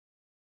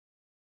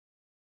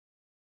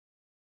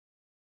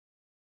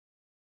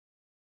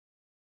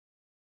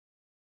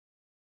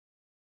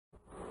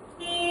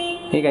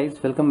Hey guys,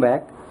 welcome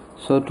back.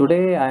 So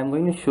today I'm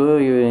going to show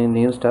you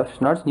new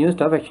stuff. Not new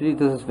stuff actually,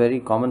 this is very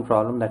common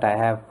problem that I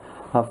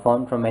have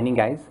found from many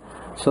guys.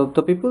 So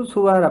the people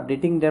who are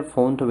updating their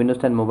phone to Windows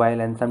 10 Mobile,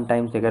 and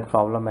sometimes they get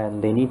problem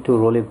and they need to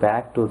roll it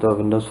back to the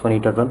Windows Phone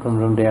 8.1 from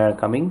whom they are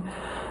coming.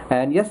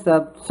 And yes,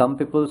 some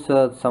people's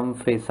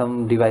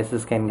some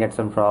devices can get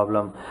some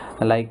problem.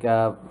 Like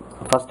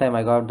first time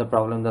I got the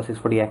problem the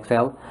 640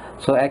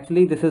 XL. So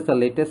actually this is the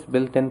latest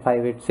build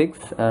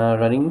 10586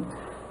 running.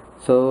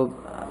 So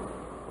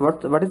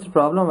what is the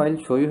problem?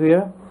 I'll show you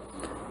here.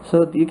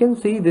 So you can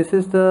see this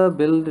is the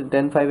build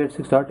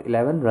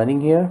 10586.11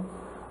 running here.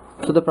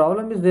 So the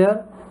problem is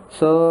there.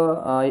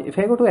 So if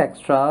I go to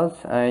extras,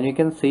 and you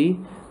can see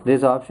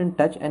there's option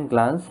touch and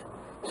glance.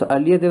 So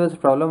earlier there was a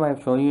problem I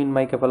have shown you in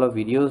my couple of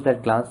videos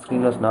that glance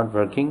screen was not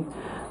working.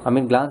 I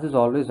mean, glance is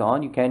always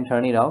on, you can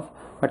turn it off,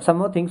 but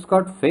somehow things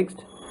got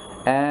fixed.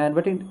 And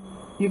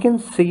you can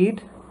see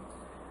it.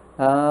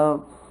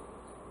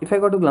 If I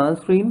go to glance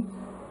screen,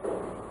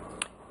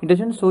 it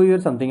doesn't show you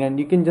something, and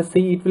you can just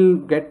see it will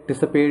get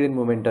disappeared in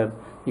momenter.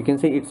 You can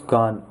see it's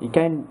gone, you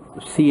can't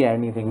see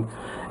anything.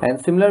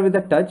 And similar with the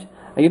touch,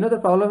 you know, the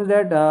problem is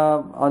that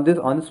on this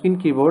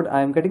on-screen keyboard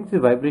I am getting this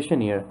vibration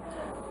here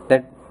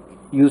that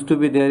used to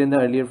be there in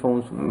the earlier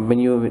phones when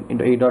you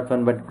into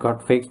 8.1 but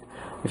got fixed.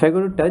 If I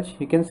go to touch,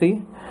 you can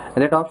see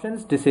that option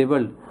is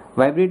disabled.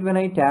 Vibrate when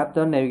I tap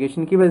the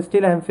navigation key, but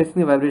still I am facing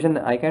the vibration.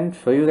 I can't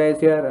show you guys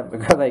here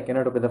because I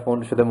cannot open the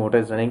phone to show the motor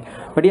is running,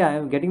 but yeah, I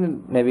am getting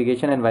the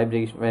navigation and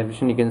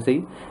vibration. You can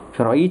see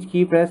for each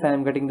key press I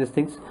am getting these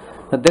things.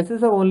 So this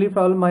is the only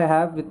problem I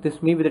have with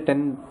with the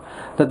 10.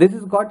 So this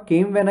is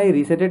came when I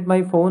resetted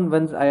my phone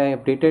once I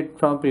updated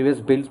from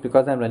previous builds,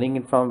 because I'm running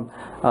it from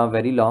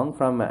very long,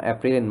 from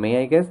April and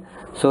May I guess.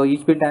 So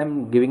each build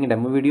I'm giving a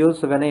demo video.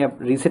 So when I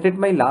resetted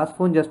my last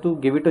phone just to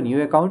give it a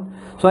new account,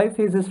 so I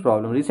faced this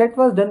problem. Reset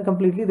was done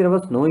completely, there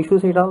was no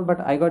issues at all, but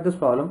I got this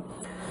problem.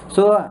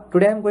 So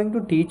today I'm going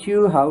to teach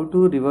you how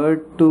to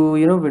revert to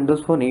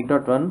Windows Phone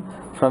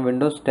 8.1 from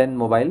Windows 10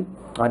 Mobile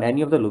on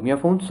any of the Lumia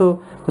phones.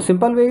 So the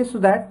simple way is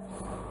that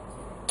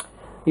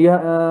you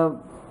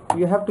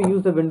have to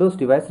use the Windows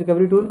device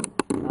recovery tool.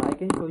 I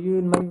can show you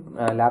in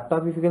my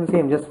laptop. If you can see,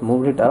 I'm just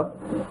moved it up.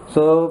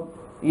 So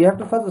you have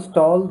to first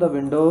install the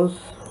Windows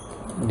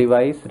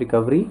device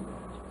recovery.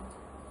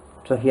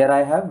 So here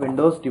I have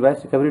Windows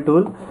device recovery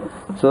tool.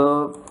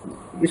 So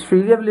it's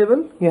freely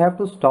available. You have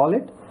to install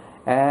it,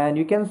 and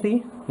you can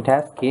see it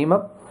has came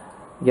up.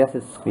 Yes,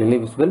 it's clearly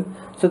visible.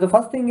 So the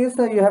first thing is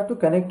you have to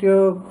connect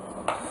your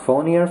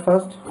phone here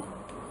first,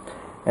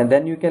 and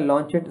then you can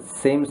launch it.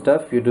 Same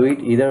stuff, you do it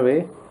either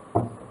way,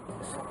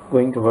 it's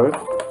going to work.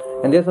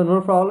 And there's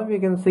no problem. You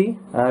can see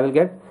I will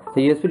get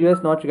the USB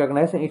device not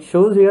recognized, and it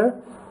shows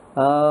here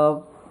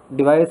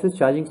device is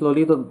charging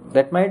slowly. So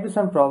that might be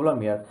some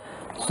problem here.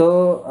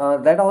 So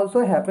that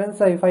also happens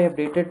if I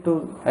update it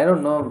to, I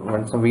don't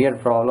know, some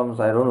weird problems.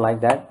 I don't like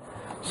that.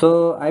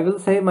 So I will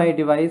say my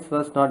device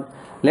was not.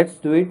 Let's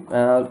do it.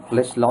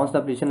 Let's launch the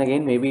application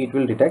again. Maybe it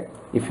will detect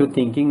if you're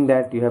thinking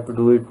that you have to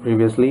do it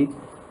previously.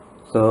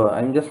 So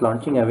I'm just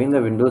launching again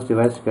the Windows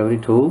device recovery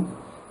tool,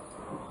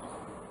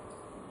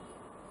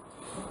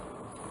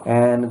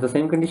 and the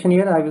same condition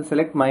here I will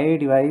select my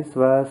device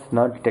was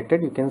not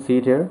detected. You can see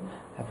it here.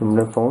 I have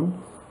Windows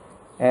phone,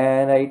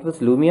 and it was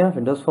Lumia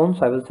Windows phone,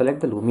 so I will select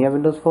the Lumia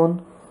Windows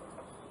phone,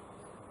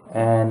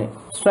 and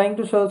it's trying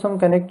to show some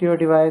connect your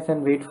device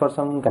and wait for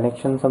some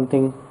connection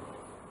something.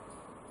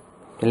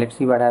 Okay, let's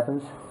see what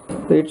happens.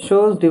 So it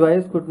shows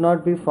device could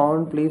not be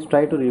found, please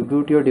try to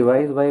reboot your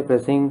device by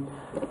pressing.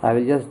 I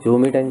will just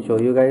zoom it and show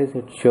you guys.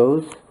 It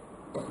shows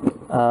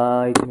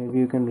maybe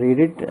you can read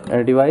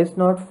it. Device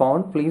not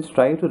found, please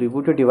try to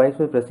reboot your device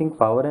by pressing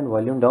power and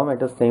volume down at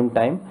the same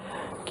time.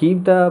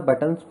 Keep the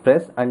buttons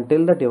pressed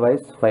until the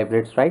device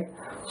vibrates, right?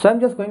 So I'm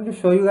just going to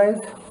show you guys.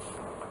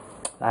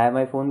 I have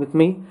my phone with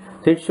me.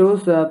 So it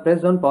shows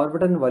press down power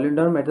button and volume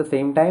down at the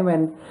same time,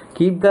 and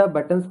keep the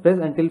buttons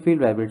pressed until feel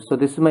vibrates. So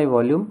this is my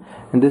volume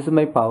and this is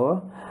my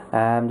power.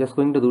 I'm just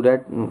going to do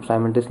that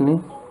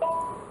simultaneously.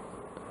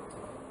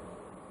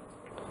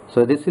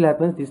 So this will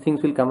happen, these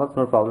things will come up,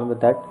 no problem with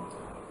that.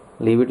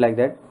 Leave it like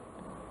that.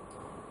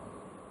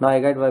 Now I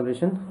got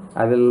vibration.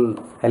 I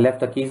left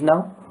the keys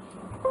now,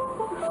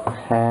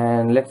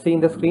 and let's see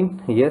in the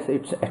screen. Yes,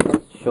 it's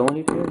shown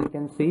it here. You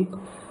can see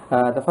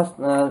the first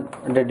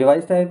the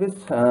device type is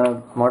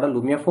model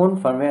Lumia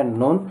phone, firmware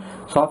unknown,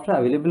 software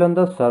available on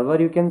the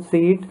server. You can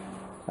see it.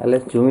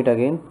 Let's zoom it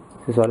again.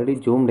 It's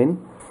already zoomed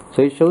in.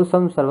 So it shows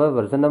some server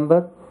version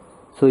number.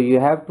 So you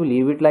have to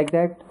leave it like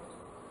that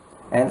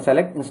and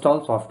select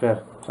install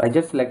software. So I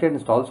just selected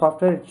install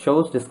software. It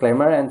shows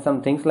disclaimer and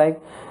some things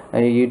like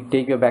you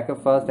take your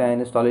backup first, and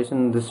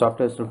installation this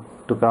software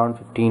took around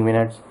 15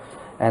 minutes,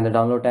 and the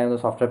download time of the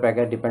software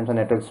packet depends on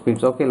network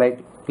speeds. Okay,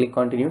 click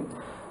continue,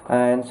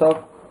 and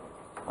so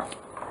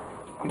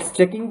it's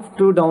checking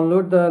to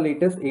download the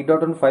latest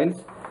 8.1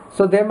 files.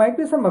 So there might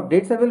be some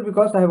updates available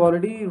because I have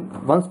already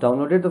once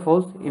downloaded the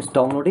files. It's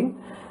downloading,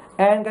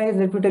 And guys,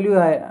 let me tell you,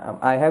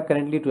 I have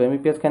currently 2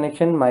 Mbps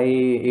connection. My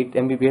 8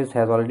 Mbps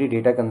has already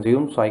data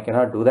consumed, so I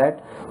cannot do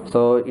that.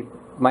 So it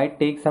might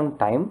take some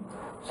time.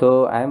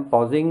 So I am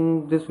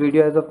pausing this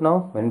video as of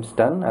now. When it's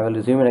done, I will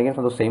resume it again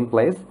from the same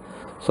place.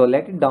 So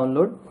let it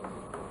download.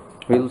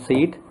 We'll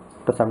see it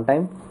for some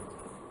time.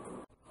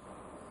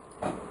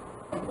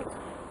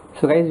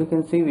 So guys, you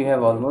can see we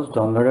have almost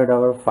downloaded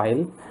our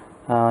file.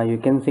 You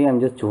can see I'm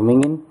just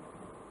zooming in,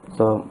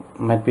 so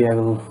maybe I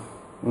will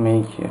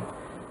make it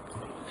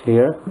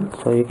clear.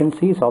 So you can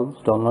see it's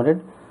almost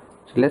downloaded.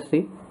 So let's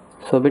see.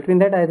 So between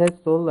that, as I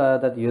told,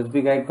 that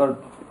USB guide got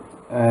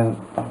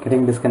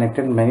getting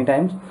disconnected many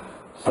times.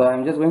 So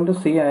I'm just going to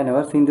see. I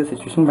never seen this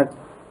situation, but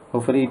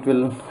hopefully it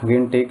will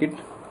again take it.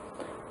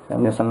 So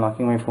I'm just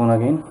unlocking my phone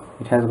again.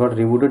 It has got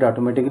rebooted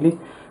automatically.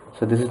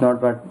 So this is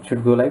not what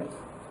should go like.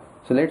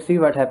 So let's see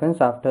what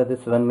happens after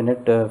this 1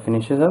 minute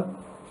finishes up.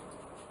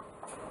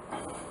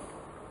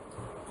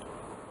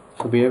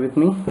 So bear with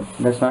me,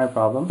 that's not a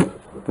problem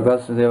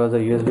because there was a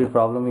USB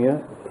problem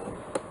here.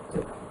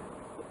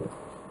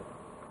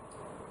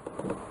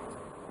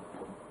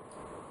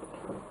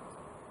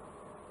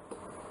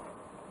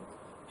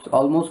 It's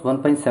almost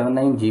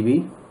 1.79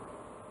 GB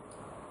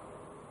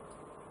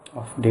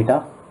of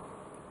data.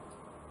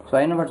 So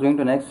I know what's going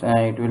to next.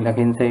 It will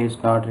again say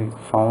it's not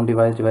found,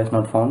 device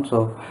not found.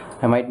 So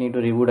I might need to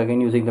reboot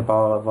again using the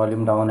power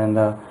volume down and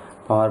the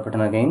power button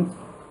again.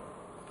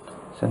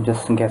 So I'm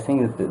just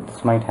guessing that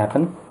this might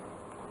happen.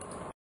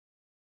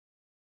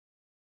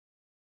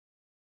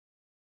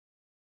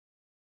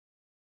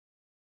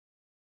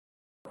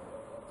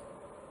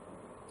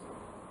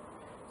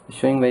 It's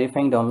showing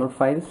verifying download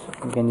files.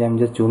 Again, I'm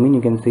just zooming.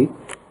 You can see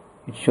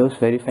it shows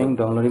verifying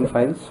downloading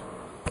files.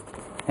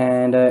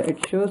 And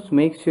it shows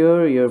make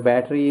sure your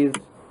battery is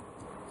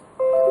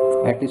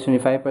at least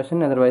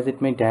 25%, otherwise it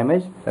may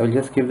damage. I will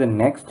just give the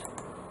next.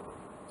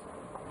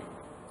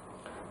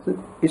 So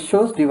it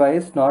shows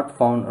device not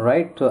found,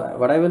 right? So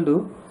what I will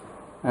do,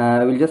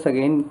 I will just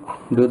again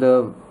do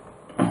the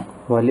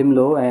volume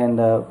low and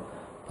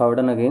power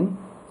down again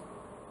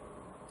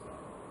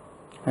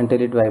until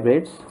it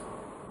vibrates.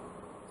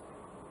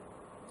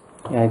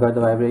 Yeah, I got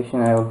the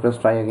vibration. I will press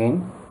try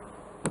again.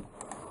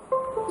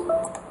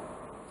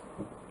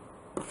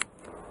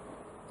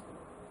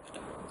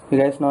 You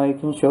guys, now you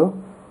can show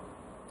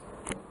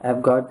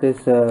I've got this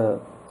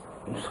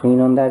screen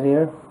on that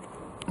here.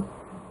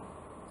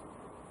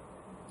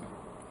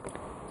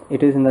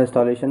 It is in the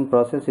installation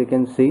process. You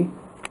can see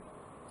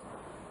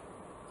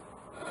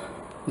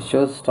it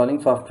shows installing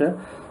software.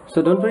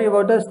 So don't worry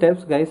about the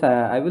steps, guys.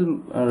 I will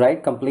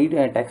write complete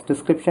text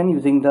description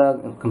using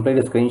the complete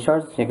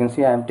screenshots. You can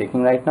see I am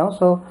taking right now.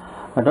 So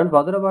don't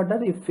bother about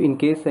that. If in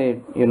case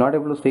you're not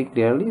able to see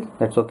clearly,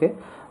 that's okay.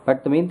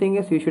 But the main thing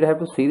is you should have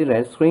to see the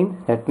red screen.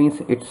 That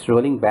means it's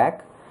rolling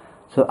back.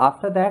 So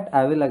after that,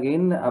 I will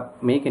again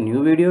make a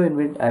new video in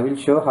which I will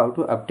show how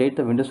to update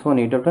the Windows Phone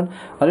 8.1.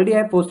 Already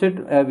I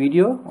posted a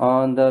video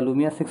on the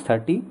Lumia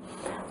 630,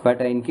 but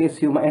in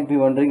case you might be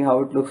wondering how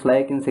it looks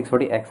like in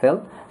 640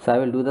 XL, so I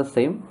will do the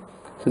same.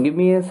 So give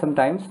me some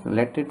time,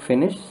 let it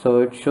finish. So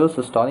it shows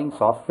installing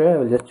software. I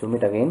will just zoom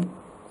it again.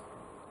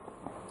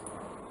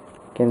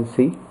 You can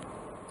see.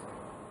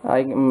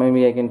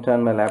 Maybe I can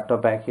turn my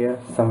laptop back here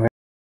somewhere.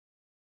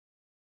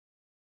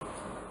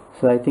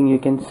 So I think you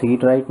can see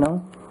it right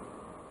now.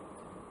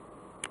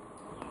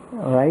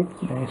 Alright,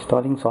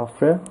 installing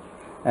software,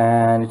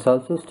 and it's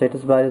also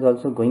status bar is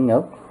also going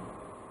up.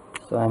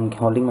 So I'm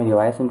holding my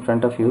device in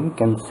front of you. You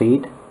can see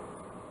it.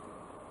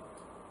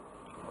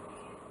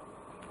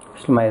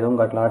 Actually, my room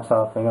got lots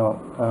of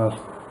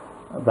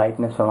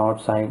brightness from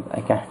outside.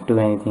 I can't do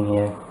anything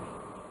here.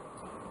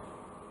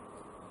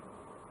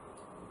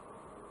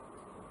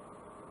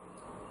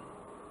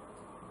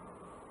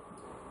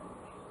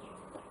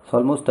 It's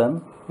almost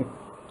done. It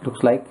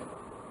looks like.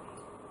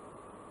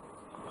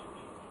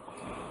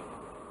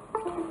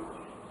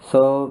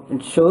 So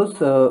it shows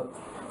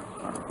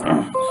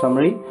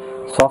summary,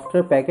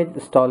 software package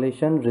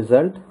installation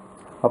result,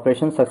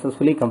 operation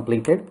successfully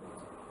completed.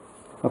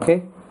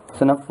 Okay,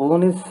 so now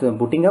phone is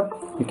booting up,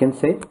 you can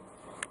say.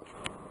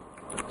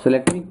 So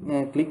let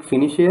me click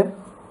finish here.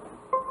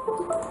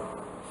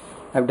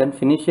 I've done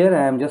finish here.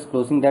 I am just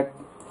closing that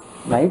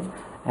light,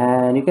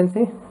 and you can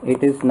see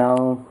it is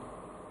now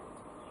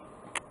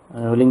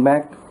rolling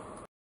back.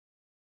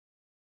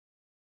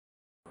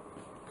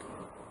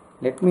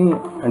 Let me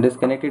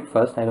disconnect it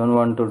first. I don't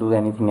want to do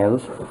anything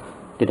else,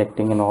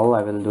 detecting and all.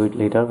 I will do it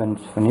later when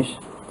it's finished.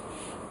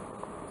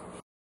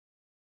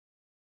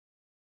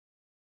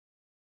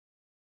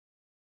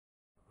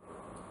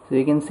 So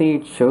you can see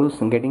it shows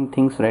getting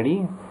things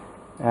ready.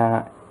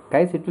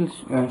 Guys, it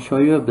will show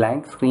you a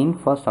blank screen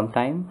for some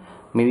time,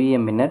 maybe a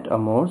minute or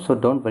more. So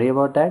don't worry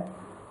about that.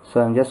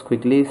 So I'm just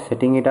quickly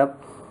setting it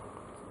up.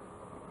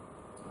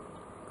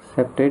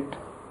 Accept it.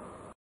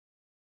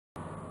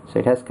 So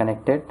it has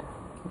connected.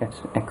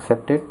 Let's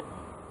accept it.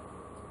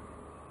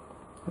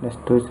 Let's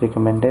do is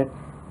recommended.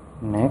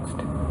 Next.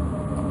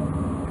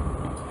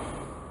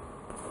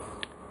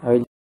 I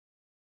will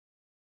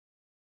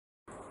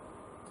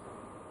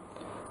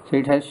So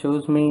it has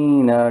shows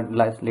me in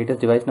latest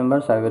device number,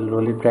 so I will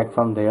roll it drag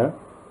from there.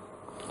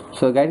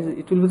 So guys,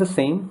 it will be the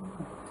same.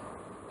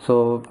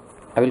 So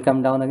I will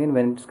come down again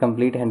when it's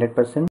complete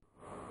 100%.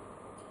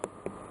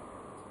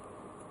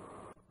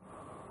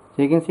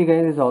 So you can see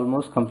guys, it's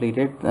almost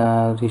completed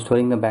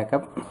restoring the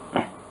backup.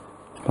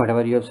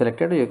 Whatever you have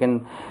selected, you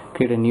can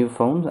create a new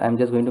phone. I'm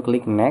just going to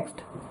click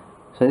next.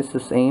 So it's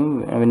the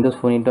same Windows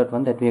Phone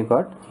 8.1 that we have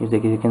got. You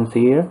can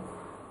see here,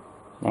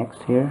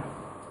 next here,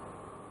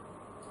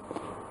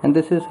 and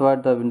this is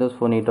what the Windows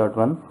Phone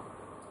 8.1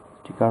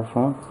 stick our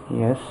phone.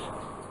 Yes,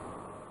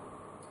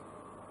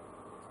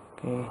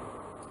 okay.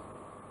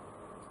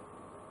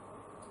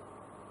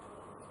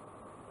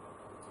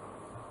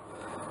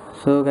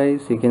 So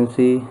guys, you can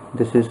see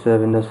this is the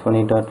Windows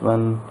Phone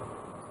 8.1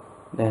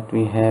 that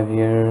we have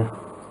here.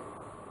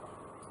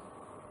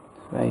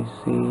 So I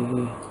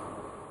see.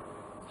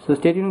 So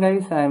stay tuned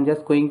guys, I am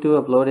just going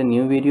to upload a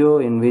new video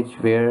in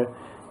where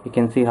you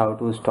can see how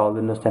to install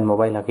Windows 10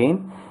 Mobile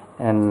again,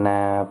 and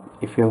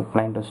if you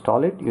plan to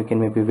install it, you can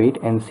maybe wait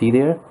and see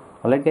there.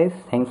 Alright guys,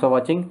 thanks for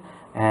watching,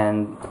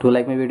 and do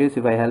like my videos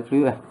if I help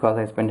you, because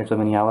I spent so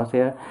many hours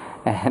here,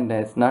 and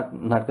it's not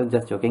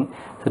just joking.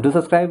 So do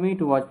subscribe me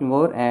to watch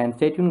more, and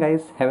stay tuned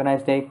guys. Have a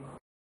nice day.